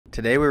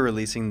Today we're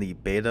releasing the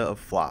beta of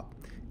Flop,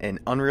 an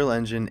Unreal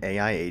Engine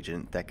AI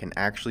agent that can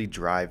actually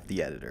drive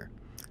the editor.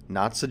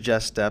 Not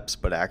suggest steps,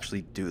 but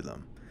actually do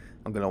them.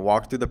 I'm going to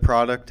walk through the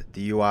product,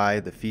 the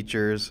UI, the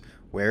features,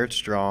 where it's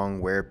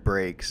strong, where it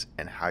breaks,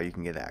 and how you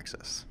can get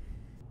access.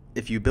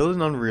 If you build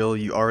in Unreal,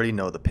 you already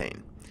know the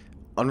pain.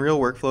 Unreal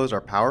workflows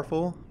are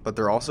powerful, but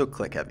they're also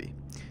click-heavy.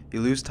 You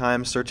lose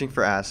time searching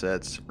for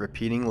assets,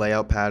 repeating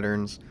layout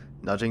patterns,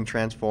 nudging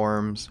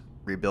transforms,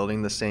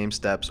 rebuilding the same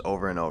steps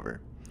over and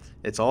over.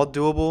 It's all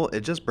doable,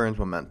 it just burns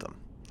momentum.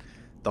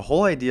 The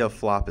whole idea of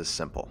Flop is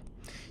simple.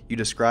 You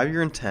describe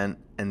your intent,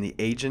 and the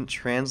agent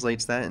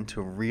translates that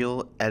into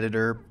real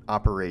editor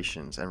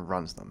operations and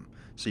runs them,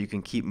 so you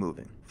can keep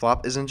moving.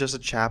 Flop isn't just a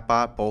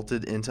chatbot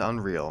bolted into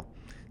Unreal.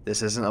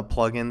 This isn't a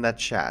plugin that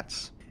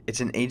chats.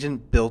 It's an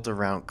agent built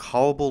around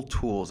callable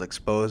tools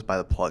exposed by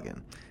the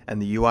plugin,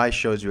 and the UI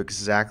shows you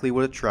exactly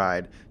what it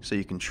tried so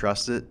you can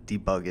trust it,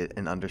 debug it,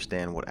 and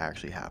understand what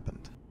actually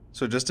happened.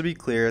 So just to be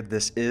clear,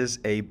 this is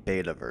a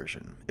beta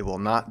version. It will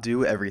not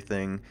do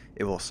everything.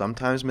 It will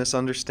sometimes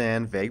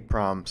misunderstand vague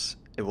prompts.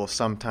 It will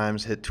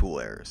sometimes hit tool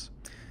errors.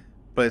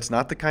 But it's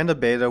not the kind of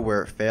beta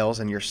where it fails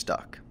and you're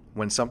stuck.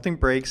 When something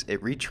breaks,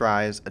 it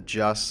retries,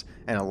 adjusts,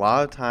 and a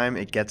lot of time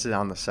it gets it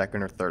on the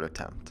second or third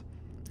attempt.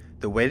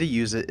 The way to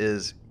use it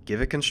is give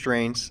it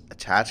constraints,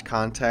 attach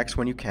context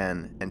when you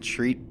can, and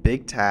treat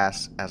big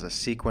tasks as a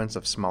sequence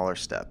of smaller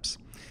steps.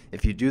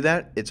 If you do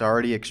that, it's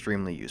already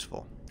extremely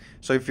useful.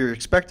 So if you're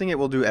expecting it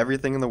will do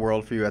everything in the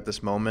world for you at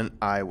this moment,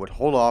 I would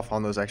hold off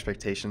on those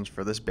expectations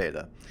for this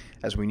beta,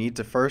 as we need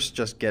to first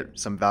just get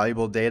some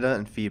valuable data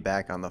and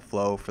feedback on the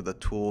flow for the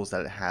tools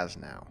that it has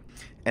now.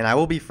 And I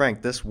will be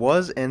frank, this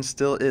was and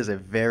still is a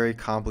very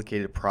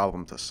complicated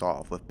problem to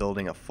solve with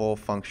building a full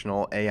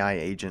functional AI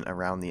agent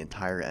around the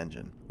entire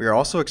engine. We are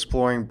also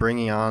exploring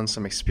bringing on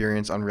some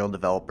experienced Unreal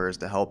developers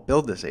to help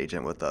build this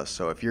agent with us,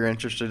 so if you're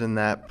interested in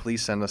that,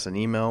 please send us an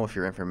email with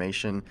your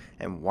information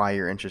and why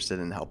you're interested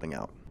in helping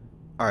out.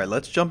 Alright,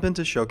 let's jump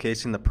into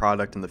showcasing the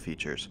product and the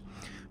features.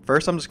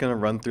 First, I'm just going to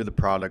run through the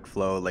product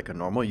flow like a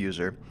normal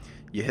user.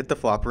 You hit the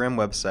FlopAI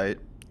website,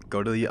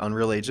 go to the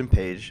Unreal Agent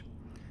page,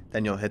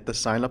 then you'll hit the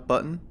sign up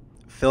button,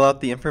 fill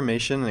out the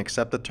information and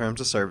accept the terms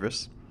of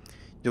service.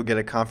 You'll get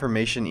a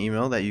confirmation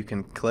email that you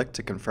can click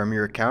to confirm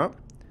your account,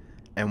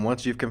 and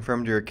once you've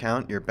confirmed your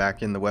account, you're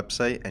back in the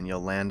website and you'll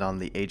land on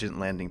the agent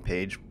landing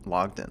page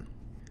logged in.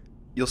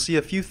 You'll see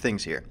a few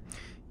things here.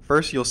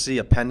 First, you'll see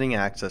a pending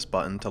access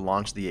button to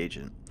launch the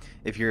agent.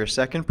 If you're a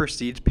second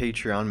Prestige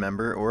Patreon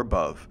member or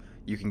above,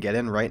 you can get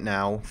in right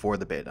now for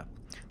the beta.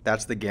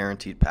 That's the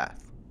guaranteed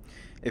path.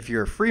 If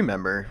you're a free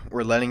member,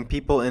 we're letting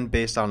people in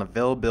based on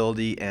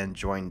availability and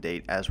join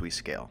date as we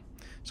scale.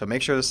 So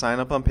make sure to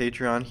sign up on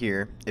Patreon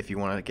here if you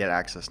want to get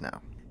access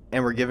now.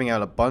 And we're giving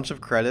out a bunch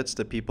of credits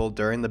to people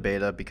during the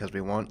beta because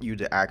we want you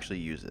to actually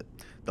use it.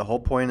 The whole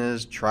point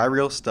is try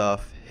real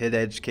stuff, hit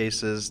edge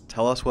cases,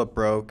 tell us what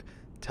broke,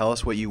 tell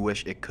us what you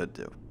wish it could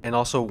do. And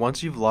also,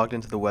 once you've logged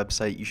into the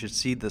website, you should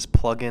see this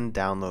plugin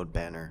download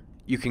banner.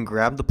 You can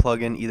grab the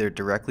plugin either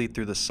directly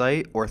through the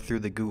site or through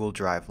the Google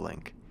Drive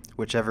link,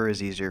 whichever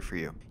is easier for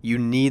you. You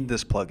need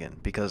this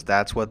plugin because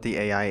that's what the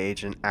AI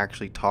agent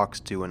actually talks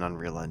to in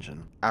Unreal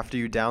Engine. After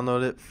you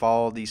download it,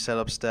 follow these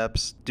setup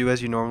steps, do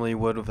as you normally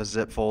would with a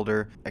zip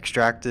folder,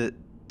 extract it,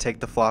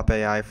 take the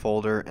FlopAI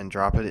folder and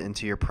drop it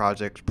into your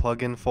project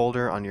plugin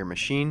folder on your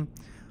machine.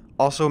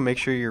 Also, make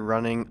sure you're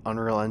running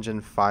Unreal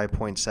Engine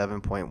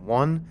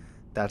 5.7.1.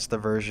 That's the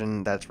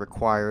version that's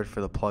required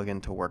for the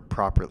plugin to work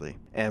properly.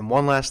 And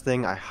one last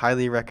thing, I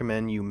highly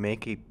recommend you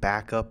make a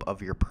backup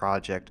of your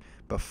project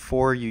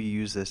before you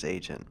use this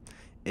agent.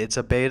 It's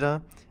a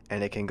beta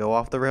and it can go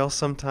off the rails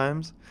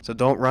sometimes, so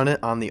don't run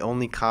it on the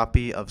only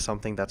copy of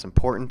something that's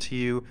important to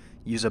you.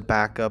 Use a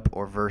backup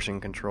or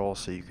version control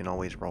so you can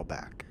always roll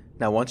back.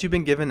 Now once you've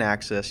been given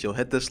access, you'll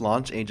hit this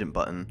Launch Agent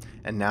button,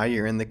 and now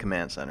you're in the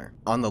Command Center.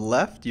 On the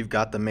left, you've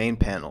got the main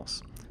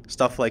panels.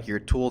 Stuff like your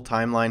tool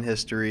timeline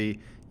history,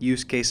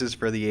 use cases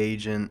for the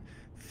agent,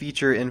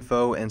 feature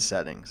info, and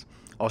settings.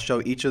 I'll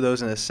show each of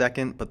those in a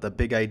second, but the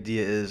big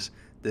idea is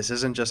this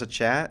isn't just a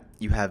chat,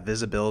 you have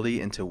visibility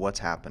into what's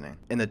happening.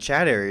 In the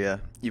chat area,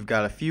 you've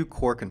got a few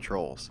core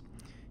controls.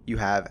 You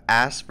have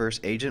Ask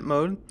versus Agent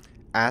mode.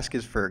 Ask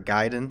is for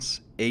guidance,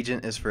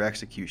 Agent is for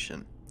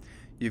execution.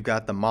 You've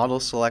got the model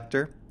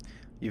selector,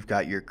 you've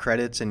got your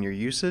credits and your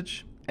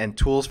usage, and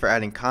tools for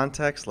adding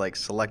context like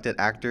selected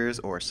actors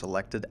or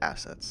selected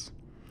assets.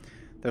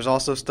 There's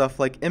also stuff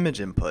like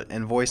image input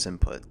and voice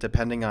input,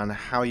 depending on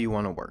how you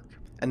want to work.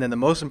 And then the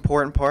most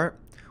important part,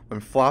 when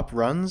Flop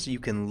runs, you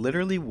can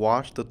literally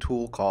watch the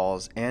tool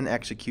calls and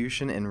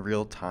execution in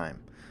real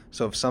time.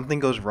 So if something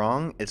goes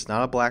wrong, it's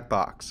not a black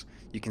box.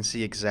 You can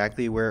see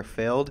exactly where it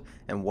failed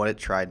and what it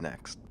tried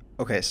next.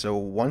 Okay, so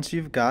once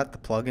you've got the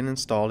plugin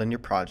installed in your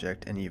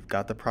project and you've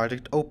got the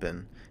project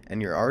open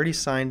and you're already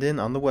signed in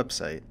on the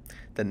website,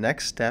 the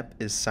next step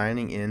is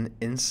signing in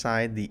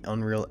inside the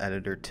Unreal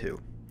Editor 2.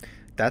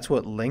 That's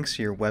what links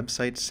your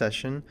website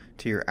session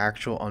to your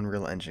actual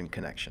Unreal Engine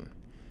connection.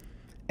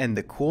 And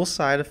the cool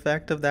side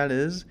effect of that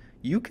is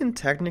you can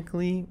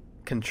technically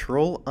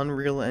control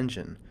Unreal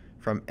Engine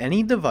from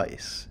any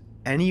device,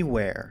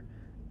 anywhere,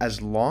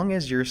 as long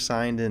as you're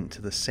signed in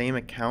to the same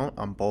account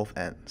on both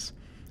ends.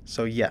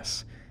 So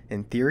yes,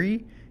 in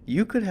theory,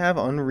 you could have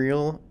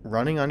Unreal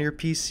running on your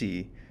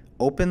PC,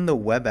 open the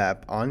web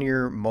app on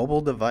your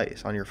mobile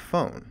device, on your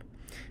phone,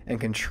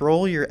 and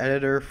control your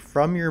editor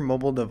from your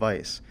mobile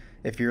device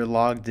if you're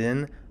logged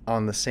in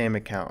on the same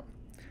account.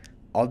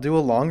 I'll do a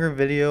longer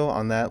video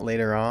on that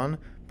later on,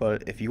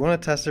 but if you want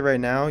to test it right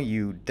now,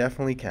 you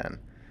definitely can.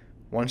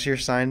 Once you're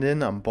signed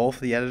in on both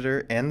the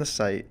editor and the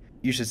site,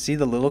 you should see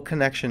the little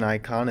connection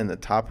icon in the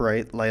top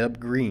right light up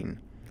green.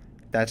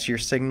 That's your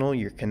signal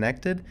you're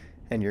connected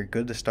and you're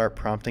good to start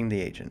prompting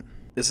the agent.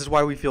 This is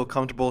why we feel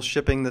comfortable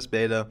shipping this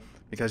beta,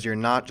 because you're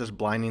not just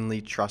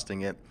blindly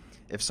trusting it.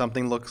 If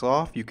something looks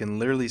off, you can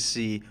literally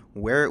see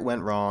where it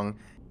went wrong,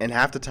 and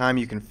half the time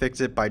you can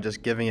fix it by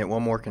just giving it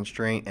one more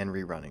constraint and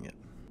rerunning it.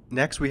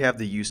 Next, we have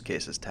the Use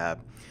Cases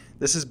tab.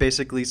 This is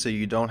basically so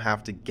you don't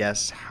have to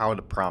guess how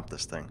to prompt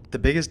this thing. The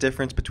biggest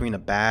difference between a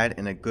bad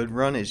and a good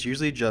run is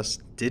usually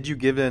just, did you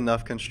give it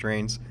enough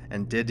constraints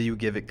and did you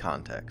give it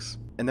context?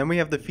 And then we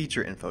have the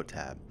Feature Info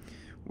tab,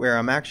 where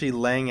I'm actually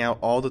laying out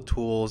all the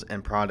tools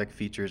and product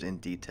features in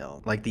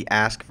detail, like the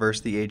ask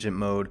versus the agent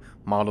mode,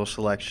 model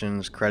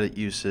selections, credit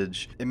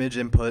usage, image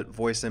input,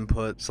 voice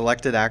input,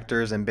 selected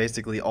actors, and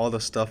basically all the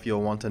stuff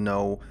you'll want to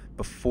know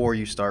before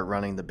you start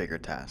running the bigger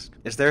task.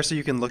 It's there so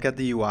you can look at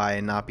the UI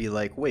and not be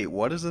like, wait,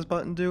 what does this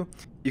button do?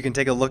 You can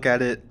take a look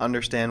at it,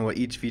 understand what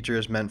each feature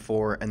is meant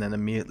for, and then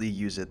immediately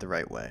use it the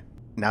right way.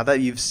 Now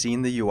that you've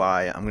seen the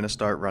UI, I'm going to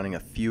start running a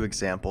few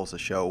examples to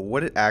show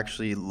what it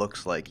actually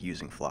looks like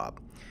using Flop.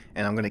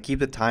 And I'm going to keep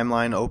the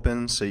timeline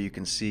open so you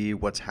can see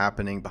what's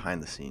happening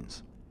behind the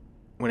scenes.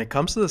 When it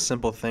comes to the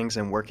simple things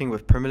and working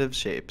with primitive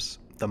shapes,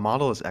 the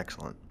model is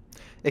excellent.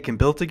 It can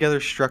build together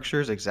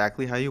structures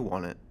exactly how you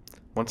want it.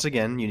 Once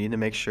again, you need to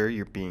make sure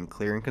you're being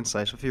clear and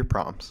concise with your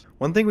prompts.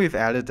 One thing we've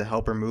added to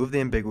help remove the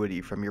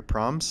ambiguity from your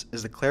prompts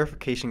is the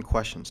clarification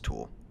questions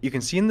tool. You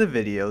can see in the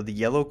video the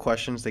yellow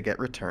questions that get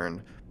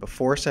returned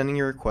before sending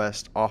your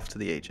request off to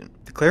the agent.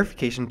 The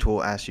clarification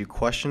tool asks you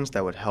questions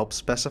that would help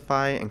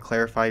specify and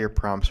clarify your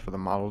prompts for the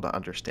model to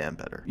understand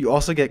better. You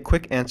also get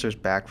quick answers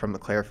back from the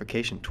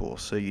clarification tool,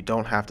 so you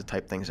don't have to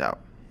type things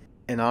out.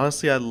 And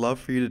honestly, I'd love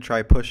for you to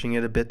try pushing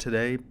it a bit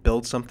today,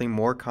 build something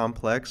more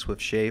complex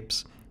with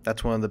shapes.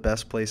 That's one of the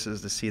best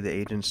places to see the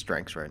agent's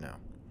strengths right now.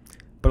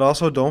 But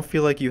also don't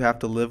feel like you have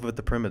to live with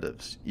the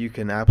primitives. You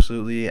can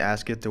absolutely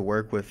ask it to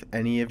work with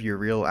any of your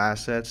real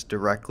assets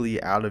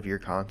directly out of your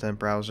content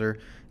browser.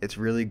 It's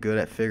really good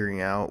at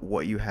figuring out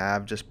what you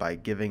have just by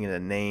giving it a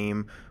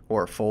name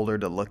or a folder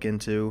to look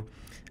into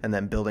and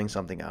then building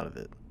something out of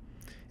it.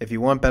 If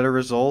you want better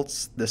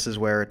results, this is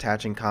where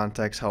attaching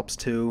context helps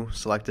too.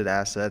 Selected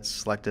assets,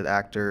 selected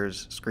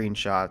actors,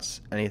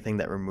 screenshots, anything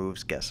that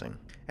removes guessing.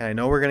 And I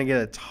know we're going to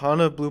get a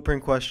ton of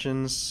blueprint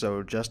questions,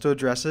 so just to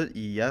address it,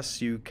 yes,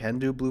 you can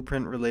do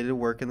blueprint related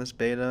work in this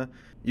beta.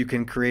 You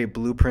can create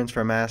blueprints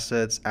from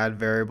assets, add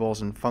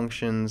variables and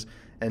functions,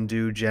 and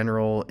do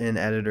general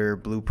in-editor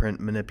blueprint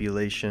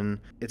manipulation.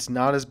 It's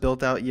not as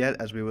built out yet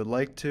as we would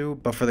like to,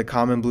 but for the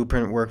common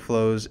blueprint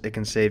workflows, it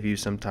can save you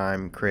some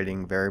time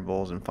creating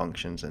variables and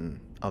functions and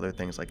other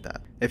things like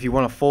that. If you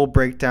want a full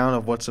breakdown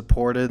of what's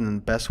supported and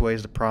the best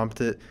ways to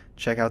prompt it,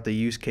 check out the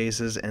use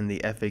cases and the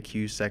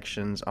FAQ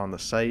sections on the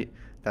site.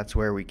 That's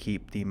where we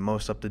keep the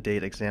most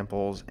up-to-date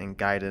examples and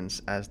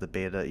guidance as the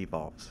beta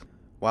evolves.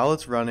 While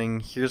it's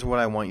running, here's what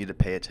I want you to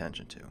pay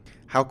attention to.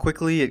 How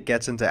quickly it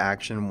gets into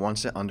action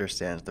once it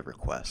understands the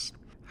request.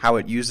 How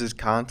it uses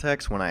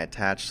context when I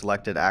attach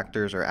selected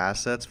actors or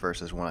assets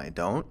versus when I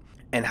don't.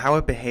 And how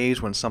it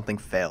behaves when something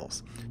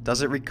fails.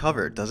 Does it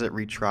recover? Does it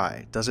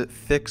retry? Does it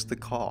fix the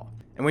call?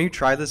 And when you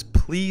try this,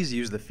 please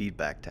use the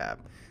feedback tab.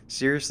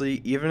 Seriously,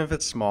 even if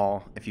it's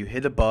small, if you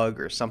hit a bug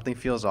or something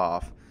feels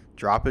off,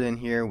 drop it in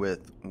here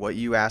with what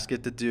you ask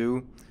it to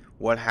do,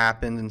 what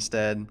happened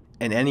instead,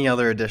 and any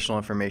other additional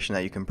information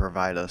that you can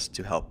provide us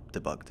to help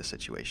debug the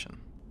situation.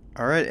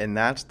 Alright, and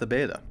that's the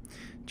beta.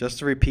 Just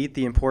to repeat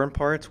the important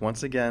parts,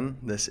 once again,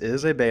 this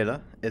is a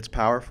beta. It's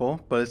powerful,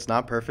 but it's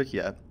not perfect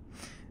yet.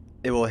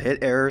 It will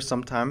hit errors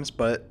sometimes,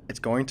 but it's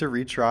going to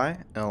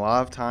retry, and a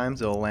lot of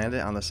times it'll land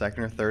it on the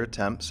second or third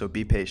attempt, so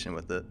be patient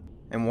with it.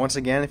 And once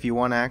again, if you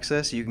want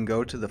access, you can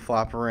go to the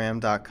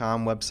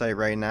floparam.com website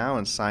right now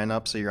and sign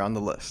up so you're on the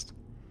list.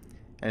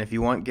 And if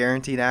you want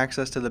guaranteed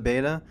access to the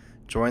beta,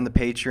 join the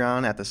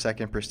Patreon at the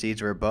second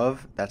prestige or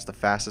above. That's the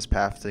fastest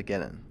path to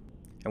get in.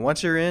 And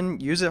once you're in,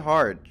 use it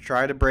hard.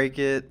 Try to break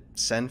it,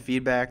 send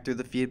feedback through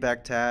the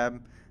feedback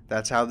tab.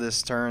 That's how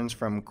this turns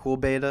from cool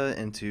beta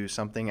into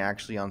something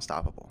actually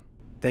unstoppable.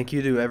 Thank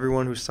you to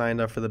everyone who signed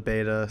up for the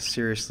beta.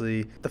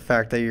 Seriously, the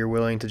fact that you're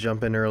willing to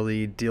jump in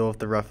early, deal with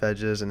the rough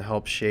edges, and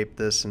help shape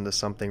this into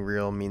something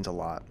real means a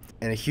lot.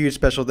 And a huge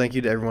special thank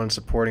you to everyone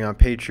supporting on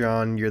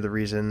Patreon. You're the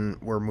reason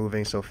we're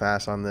moving so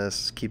fast on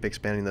this. Keep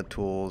expanding the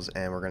tools,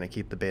 and we're going to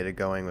keep the beta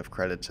going with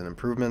credits and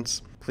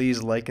improvements.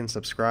 Please like and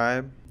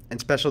subscribe. And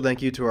special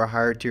thank you to our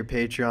higher tier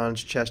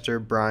Patreons, Chester,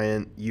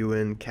 Bryant,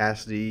 Ewan,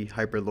 Cassidy,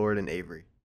 Hyperlord, and Avery.